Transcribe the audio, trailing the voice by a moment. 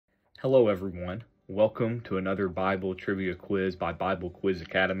Hello everyone, welcome to another Bible Trivia Quiz by Bible Quiz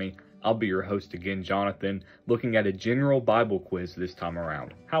Academy. I'll be your host again, Jonathan, looking at a general Bible quiz this time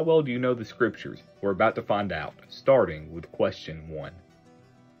around. How well do you know the scriptures? We're about to find out, starting with question 1.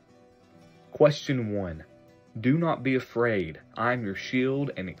 Question 1. Do not be afraid, I am your shield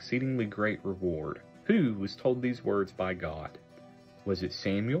and exceedingly great reward. Who was told these words by God? Was it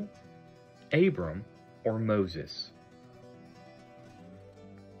Samuel, Abram, or Moses?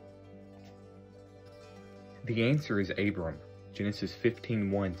 The answer is Abram. Genesis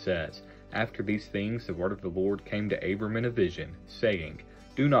 15:1 says, After these things the word of the Lord came to Abram in a vision, saying,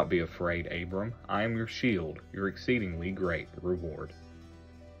 Do not be afraid, Abram, I am your shield, your exceedingly great reward.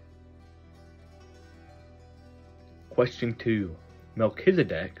 Question 2.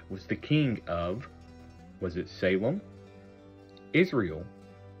 Melchizedek was the king of, was it Salem, Israel,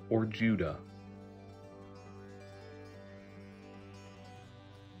 or Judah?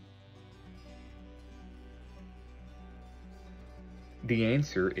 The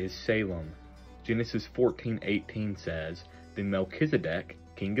answer is Salem. Genesis 14:18 says, Then Melchizedek,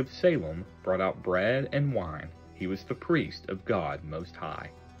 king of Salem, brought out bread and wine. He was the priest of God Most High.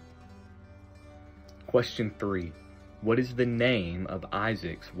 Question 3. What is the name of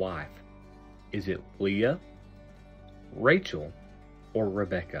Isaac's wife? Is it Leah, Rachel, or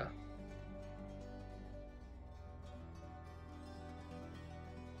Rebekah?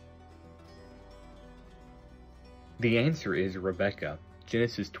 The answer is Rebekah.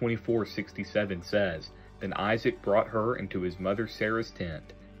 Genesis 24:67 says, Then Isaac brought her into his mother Sarah's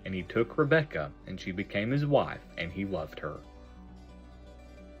tent, and he took Rebekah, and she became his wife, and he loved her.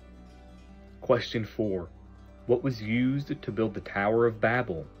 Question 4. What was used to build the Tower of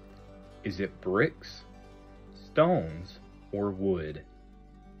Babel? Is it bricks, stones, or wood?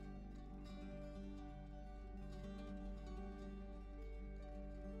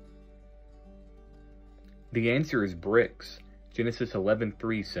 The answer is bricks. Genesis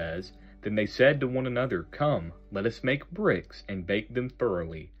 11:3 says, Then they said to one another, Come, let us make bricks and bake them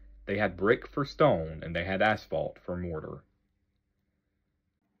thoroughly. They had brick for stone, and they had asphalt for mortar.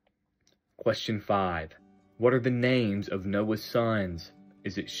 Question 5. What are the names of Noah's sons?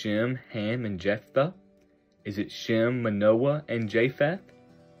 Is it Shem, Ham, and Jephthah? Is it Shem, Manoah, and Japheth?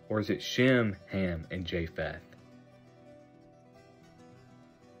 Or is it Shem, Ham, and Japheth?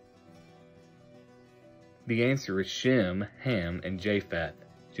 The answer is Shem, Ham, and Japheth.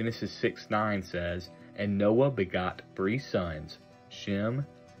 Genesis 6:9 says, And Noah begot 3 sons, Shem,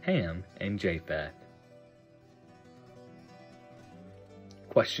 Ham, and Japheth.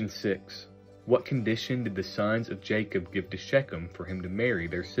 Question 6. What condition did the sons of Jacob give to Shechem for him to marry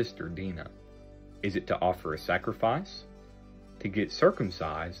their sister Dinah? Is it to offer a sacrifice, to get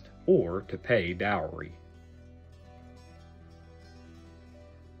circumcised, or to pay dowry?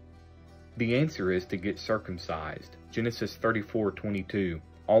 The answer is to get circumcised. Genesis 34:22.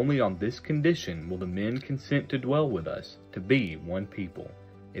 Only on this condition will the men consent to dwell with us, to be one people,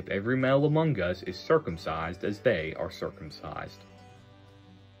 if every male among us is circumcised as they are circumcised.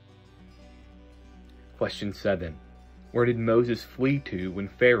 Question 7. Where did Moses flee to when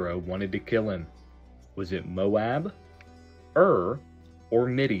Pharaoh wanted to kill him? Was it Moab, Ur, or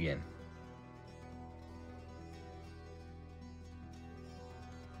Midian?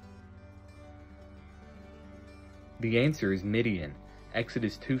 The answer is Midian.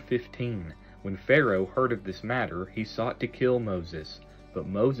 Exodus 2:15. When Pharaoh heard of this matter, he sought to kill Moses. But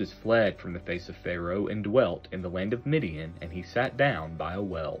Moses fled from the face of Pharaoh and dwelt in the land of Midian, and he sat down by a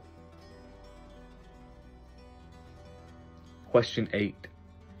well. Question 8.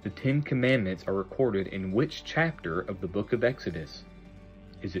 The 10 Commandments are recorded in which chapter of the book of Exodus?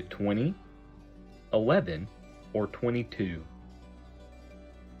 Is it 20, 11, or 22?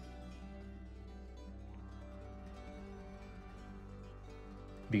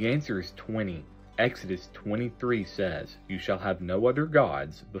 The answer is 20. Exodus 23 says, You shall have no other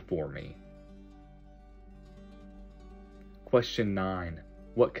gods before me. Question 9.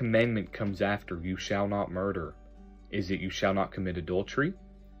 What commandment comes after you shall not murder? Is it you shall not commit adultery,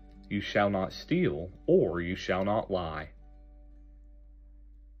 you shall not steal, or you shall not lie?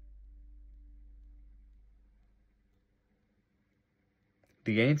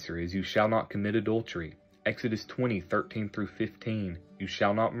 The answer is you shall not commit adultery. Exodus 20:13-15. You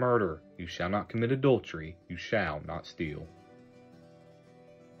shall not murder, you shall not commit adultery, you shall not steal.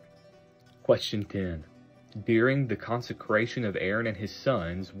 Question 10. During the consecration of Aaron and his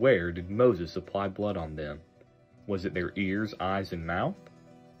sons, where did Moses apply blood on them? Was it their ears, eyes, and mouth,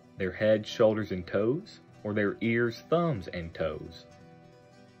 their heads, shoulders, and toes, or their ears, thumbs, and toes?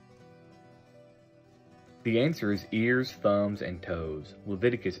 The answer is ears, thumbs, and toes.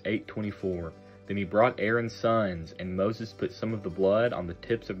 Leviticus 8:24. Then he brought Aaron's sons, and Moses put some of the blood on the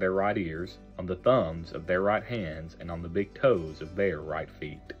tips of their right ears, on the thumbs of their right hands, and on the big toes of their right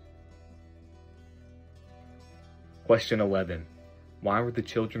feet. Question 11. Why were the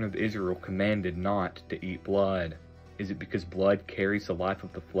children of Israel commanded not to eat blood? Is it because blood carries the life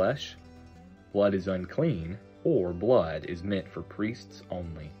of the flesh? Blood is unclean, or blood is meant for priests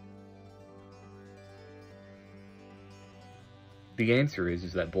only? The answer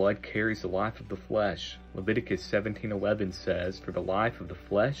is that blood carries the life of the flesh. Leviticus 17:11 says, "For the life of the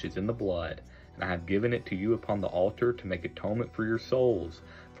flesh is in the blood, and I have given it to you upon the altar to make atonement for your souls,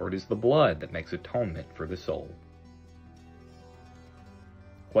 for it is the blood that makes atonement for the soul."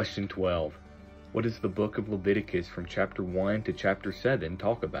 Question 12. What does the book of Leviticus from chapter 1 to chapter 7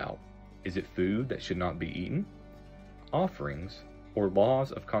 talk about? Is it food that should not be eaten, offerings, or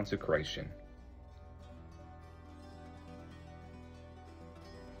laws of consecration?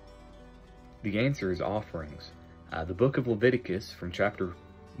 The answer is offerings. The book of Leviticus from chapter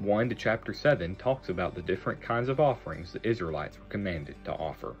 1 to chapter 7 talks about the different kinds of offerings the Israelites were commanded to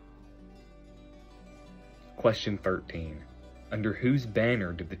offer. Question 13. Under whose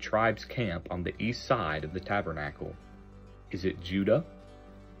banner did the tribes camp on the east side of the tabernacle? Is it Judah,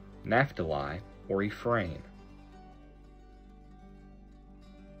 Naphtali, or Ephraim?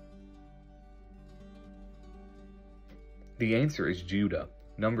 The answer is Judah.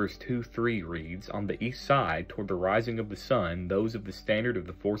 Numbers 2:3 reads, "On the east side, toward the rising of the sun, those of the standard of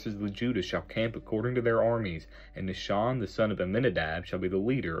the forces of Judah shall camp according to their armies, and Nahshon the son of Amminadab shall be the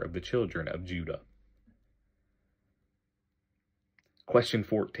leader of the children of Judah." Question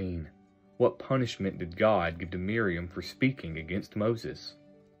 14. What punishment did God give to Miriam for speaking against Moses?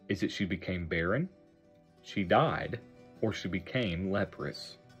 Is it she became barren, she died, or she became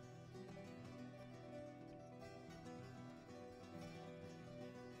leprous?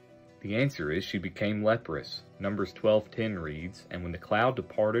 The answer is she became leprous. Numbers 12:10 reads, "And when the cloud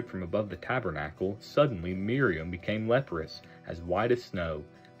departed from above the tabernacle, suddenly Miriam became leprous, as white as snow.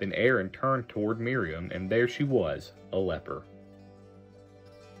 Then Aaron turned toward Miriam, and there she was, a leper."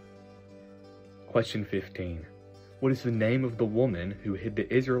 Question 15. What is the name of the woman who hid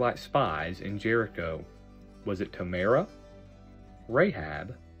the Israelite spies in Jericho? Was it Tamara,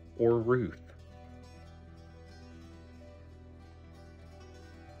 Rahab, or Ruth?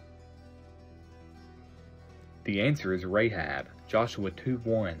 The answer is Rahab. Joshua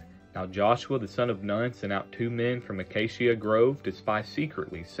 2:1. Now Joshua the son of Nun sent out 2 men from Acacia Grove to spy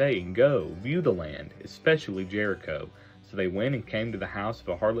secretly, saying, "Go, view the land, especially Jericho." So they went and came to the house of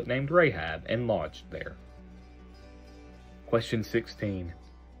a harlot named Rahab and lodged there. Question 16.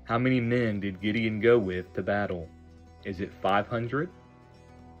 How many men did Gideon go with to battle? Is it 500,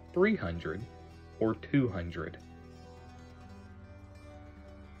 300, or 200?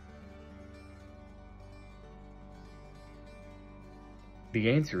 The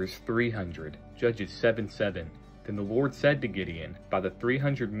answer is 300. Judges 7:7. Then the Lord said to Gideon, "By the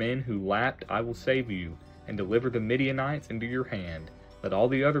 300 men who lapped I will save you, and deliver the Midianites into your hand. Let all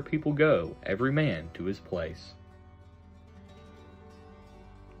the other people go, every man to his place."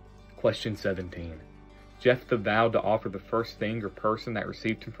 Question 17. Jephthah vowed to offer the first thing or person that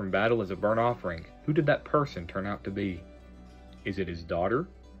received him from battle as a burnt offering. Who did that person turn out to be? Is it his daughter,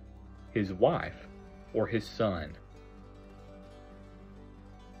 his wife, or his son?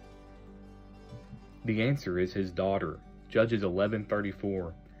 The answer is his daughter. Judges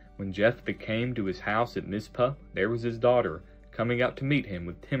 11:34. When Jephthah came to his house at Mizpah, there was his daughter, coming out to meet him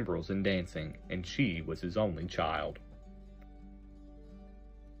with timbrels and dancing, and she was his only child.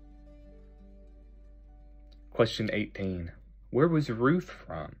 Question 18. Where was Ruth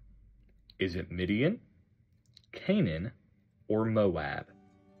from? Is it Midian, Canaan, or Moab?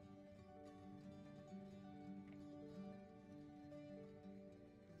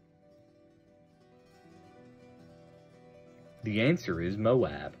 The answer is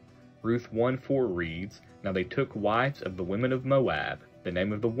Moab. Ruth 1:4 reads, "Now they took wives of the women of Moab. The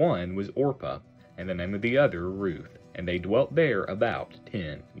name of the one was Orpah, and the name of the other Ruth, and they dwelt there about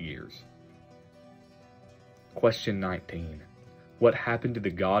 10 years. Question 19. What happened to the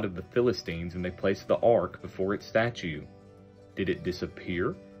god of the Philistines when they placed the ark before its statue? Did it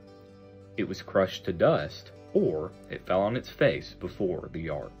disappear? It was crushed to dust, or it fell on its face before the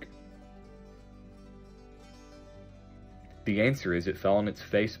ark? The answer is it fell on its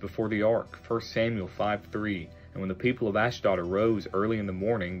face before the ark. 1 Samuel 5:3. And when the people of Ashdod arose early in the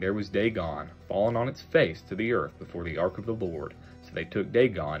morning, there was Dagon, fallen on its face to the earth before the ark of the Lord. So they took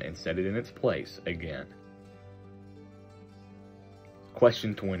Dagon and set it in its place again.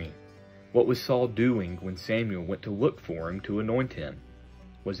 Question 20. What was Saul doing when Samuel went to look for him to anoint him?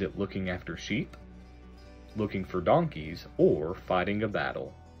 Was it looking after sheep, looking for donkeys, or fighting a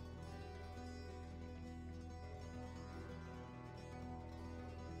battle?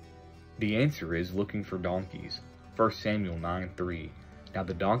 The answer is looking for donkeys. 1 Samuel 9:3. Now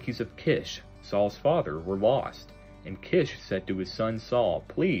the donkeys of Kish, Saul's father, were lost. And Kish said to his son Saul,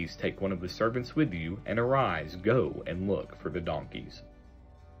 "Please take one of the servants with you, and arise, go and look for the donkeys."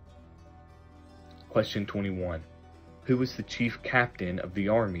 Question 21. Who was the chief captain of the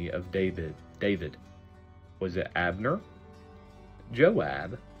army of David? Was it Abner,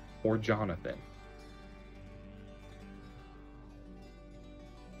 Joab, or Jonathan?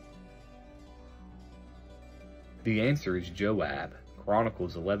 The answer is Joab.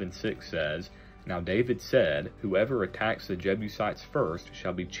 Chronicles 11:6 says, "Now David said, Whoever attacks the Jebusites first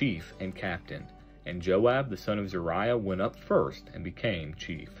shall be chief and captain. And Joab the son of Zeruiah went up first and became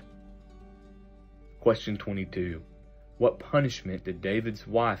chief." Question 22. What punishment did David's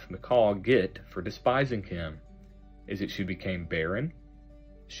wife Michal get for despising him? Is it she became barren,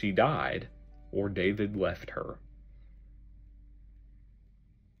 she died, or David left her?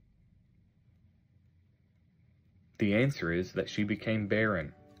 The answer is that she became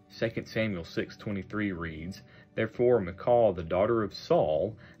barren. 2 Samuel 6:23 reads, "Therefore Michal, the daughter of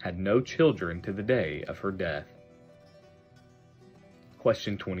Saul, had no children to the day of her death."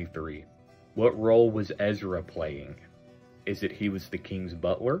 Question 23. What role was Ezra playing? Is it he was the king's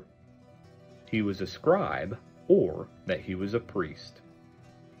butler, he was a scribe, or that he was a priest?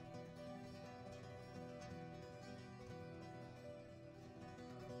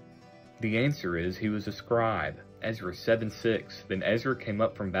 The answer is he was a scribe. Ezra 7:6. Then Ezra came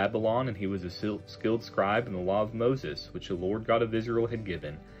up from Babylon, and he was a skilled scribe in the law of Moses, which the Lord God of Israel had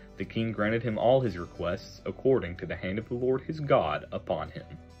given. The king granted him all his requests, according to the hand of the Lord his God upon him.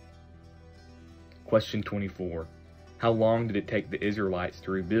 Question 24. How long did it take the Israelites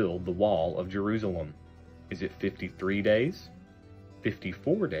to rebuild the wall of Jerusalem? Is it 53 days,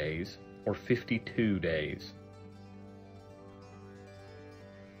 54 days, or 52 days?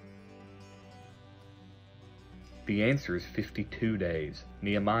 The answer is 52 days.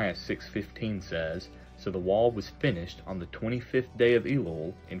 Nehemiah 6:15 says, "So the wall was finished on the 25th day of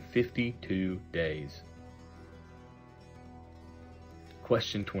Elul in 52 days."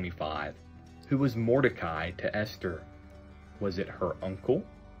 Question 25. Who was Mordecai to Esther? Was it her uncle,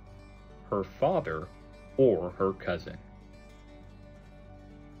 her father, or her cousin?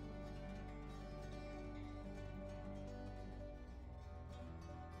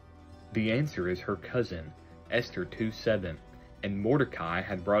 The answer is her cousin. Esther 2:7. And Mordecai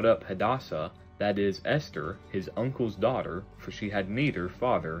had brought up Hadassah, that is Esther, his uncle's daughter, for she had neither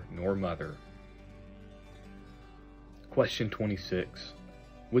father nor mother. Question 26.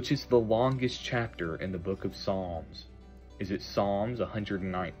 Which is the longest chapter in the book of Psalms? Is it Psalms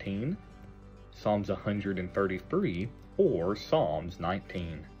 119, Psalms 133, or Psalms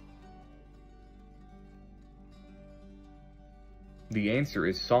 19? The answer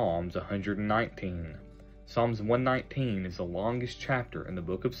is Psalms 119. Psalms 119 is the longest chapter in the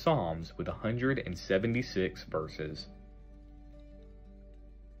book of Psalms with 176 verses.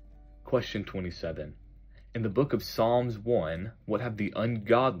 Question 27. In the book of Psalms 1, what have the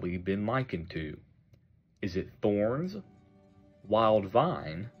ungodly been likened to? Is it thorns, wild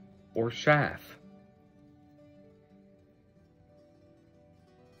vine, or chaff?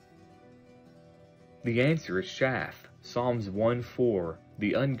 The answer is chaff. Psalms 1:4.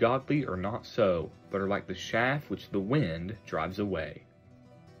 The ungodly are not so, but are like the chaff which the wind drives away.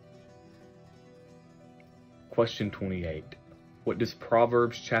 Question 28. What does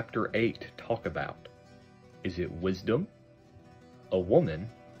Proverbs chapter 8 talk about? Is it wisdom, a woman,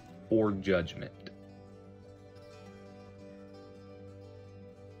 or judgment?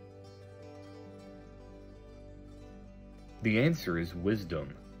 The answer is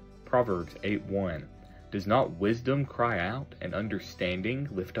wisdom. Proverbs 8:1. Does not wisdom cry out, and understanding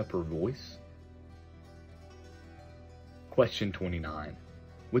lift up her voice? Question 29.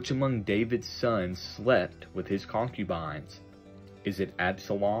 Which among David's sons slept with his concubines? Is it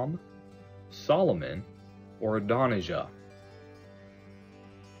Absalom, Solomon, or Adonijah?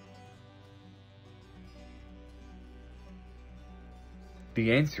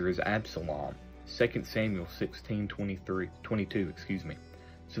 The answer is Absalom. 2 Samuel 16:22.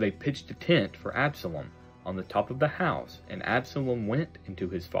 So they pitched a tent for Absalom on the top of the house, and Absalom went into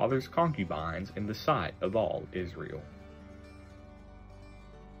his father's concubines in the sight of all Israel.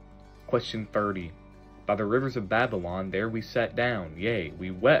 Question 30. By the rivers of Babylon there we sat down, yea,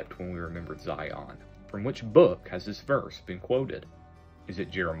 we wept when we remembered Zion. From which book has this verse been quoted? Is it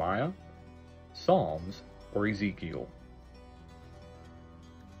Jeremiah, Psalms, or Ezekiel?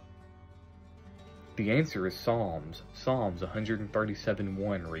 The answer is Psalms. Psalms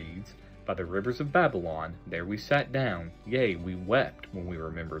 137:1 reads, "By the rivers of Babylon, there we sat down, yea, we wept when we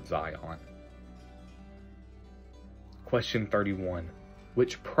remembered Zion." Question 31.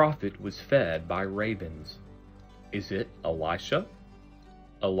 Which prophet was fed by ravens? Is it Elisha,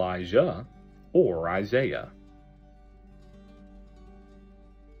 Elijah, or Isaiah?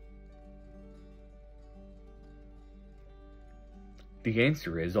 The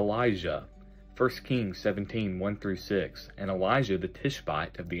answer is Elijah. 1 Kings 17:1-6, and Elijah the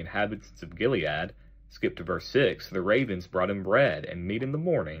Tishbite of the inhabitants of Gilead, skip to verse 6, the ravens brought him bread and meat in the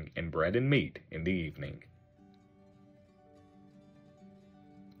morning, and bread and meat in the evening.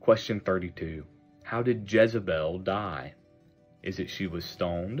 Question 32. How did Jezebel die? Is it she was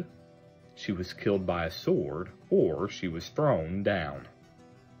stoned, she was killed by a sword, or she was thrown down?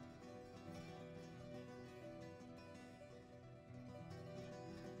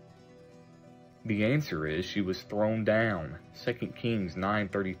 The answer is she was thrown down. 2 Kings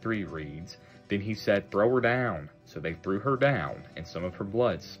 9:33 reads, "Then he said, 'Throw her down.' So they threw her down, and some of her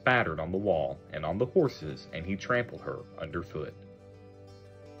blood spattered on the wall and on the horses, and he trampled her underfoot."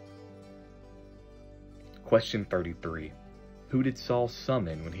 Question 33. Who did Saul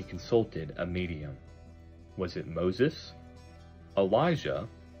summon when he consulted a medium? Was it Moses, Elijah,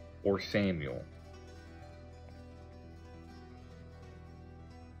 or Samuel?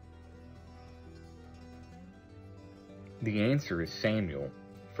 The answer is Samuel.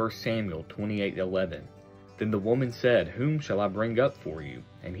 1 Samuel 28:11. Then the woman said, "Whom shall I bring up for you?"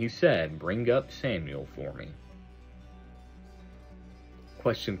 And he said, "Bring up Samuel for me."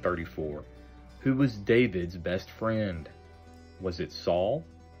 Question 34. Who was David's best friend? Was it Saul,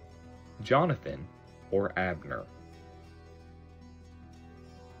 Jonathan, or Abner?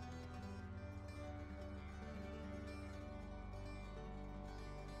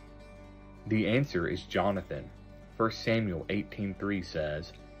 The answer is Jonathan. 1 Samuel 18:3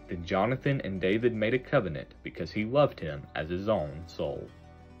 says, "Then Jonathan and David made a covenant because he loved him as his own soul."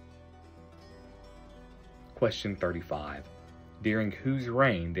 Question 35. During whose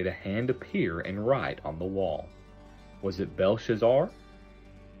reign did a hand appear and write on the wall? Was it Belshazzar,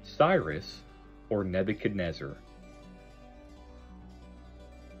 Cyrus, or Nebuchadnezzar?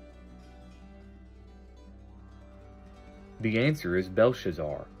 The answer is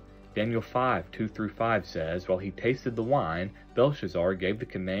Belshazzar. Daniel 5:2-5 says, "While he tasted the wine, Belshazzar gave the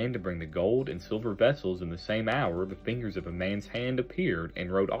command to bring the gold and silver vessels. In the same hour, the fingers of a man's hand appeared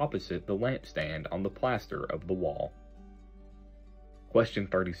and wrote opposite the lampstand on the plaster of the wall." Question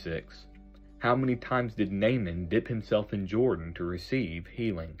 36. How many times did Naaman dip himself in Jordan to receive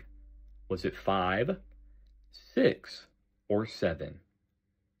healing? Was it 5, 6, or 7?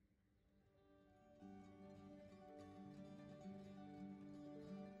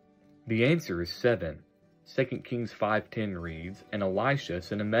 The answer is 7. 2 Kings 5:10 reads, "And Elisha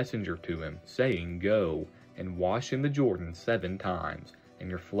sent a messenger to him, saying, 'Go and wash in the Jordan 7 times, and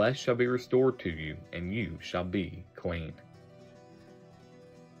your flesh shall be restored to you, and you shall be clean.'"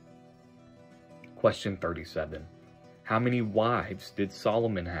 Question 37. How many wives did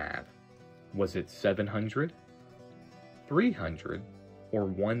Solomon have? Was it 700, 300, or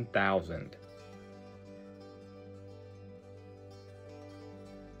 1,000?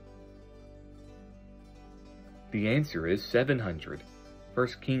 The answer is 700.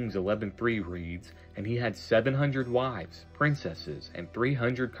 1 Kings 11:3 reads, "And he had 700 wives, princesses, and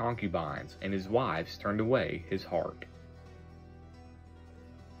 300 concubines, and his wives turned away his heart."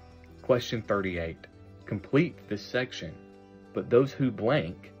 Question 38. Complete this section. "But those who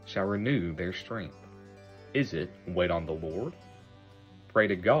blank shall renew their strength." Is it wait on the Lord, pray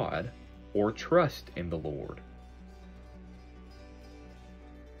to God, or trust in the Lord?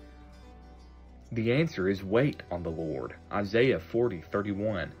 The answer is wait on the Lord. Isaiah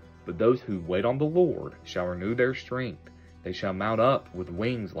 40:31. "But those who wait on the Lord shall renew their strength. They shall mount up with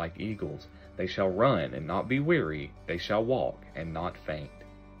wings like eagles. They shall run and not be weary. They shall walk and not faint."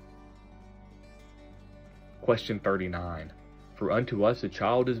 Question 39. "For unto us a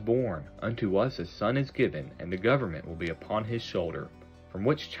child is born, unto us a son is given, and the government will be upon his shoulder." From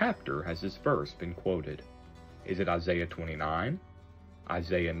which chapter has this verse been quoted? Is it Isaiah 29,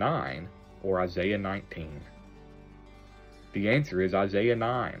 Isaiah 9, or Isaiah 19? The answer is Isaiah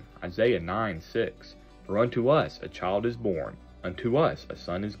 9. Isaiah 9:6. "For unto us a child is born, unto us a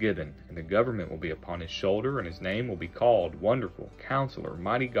son is given, and the government will be upon his shoulder, and his name will be called Wonderful, Counselor,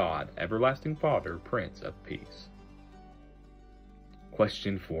 Mighty God, Everlasting Father, Prince of Peace."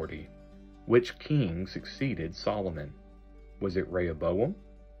 Question 40. Which king succeeded Solomon? Was it Rehoboam,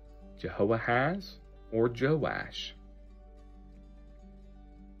 Jehoahaz or Joash?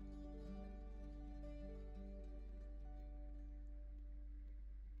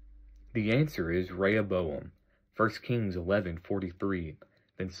 The answer is Rehoboam. 1 Kings 11:43.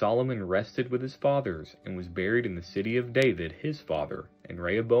 Then Solomon rested with his fathers and was buried in the city of David his father, and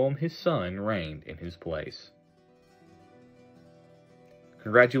Rehoboam his son reigned in his place.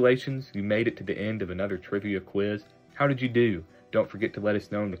 Congratulations, you made it to the end of another trivia quiz. How did you do? Don't forget to let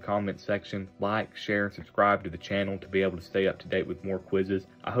us know in the comments section. Like, share, and subscribe to the channel to be able to stay up to date with more quizzes.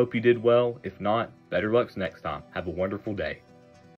 I hope you did well. If not, better luck next time. Have a wonderful day.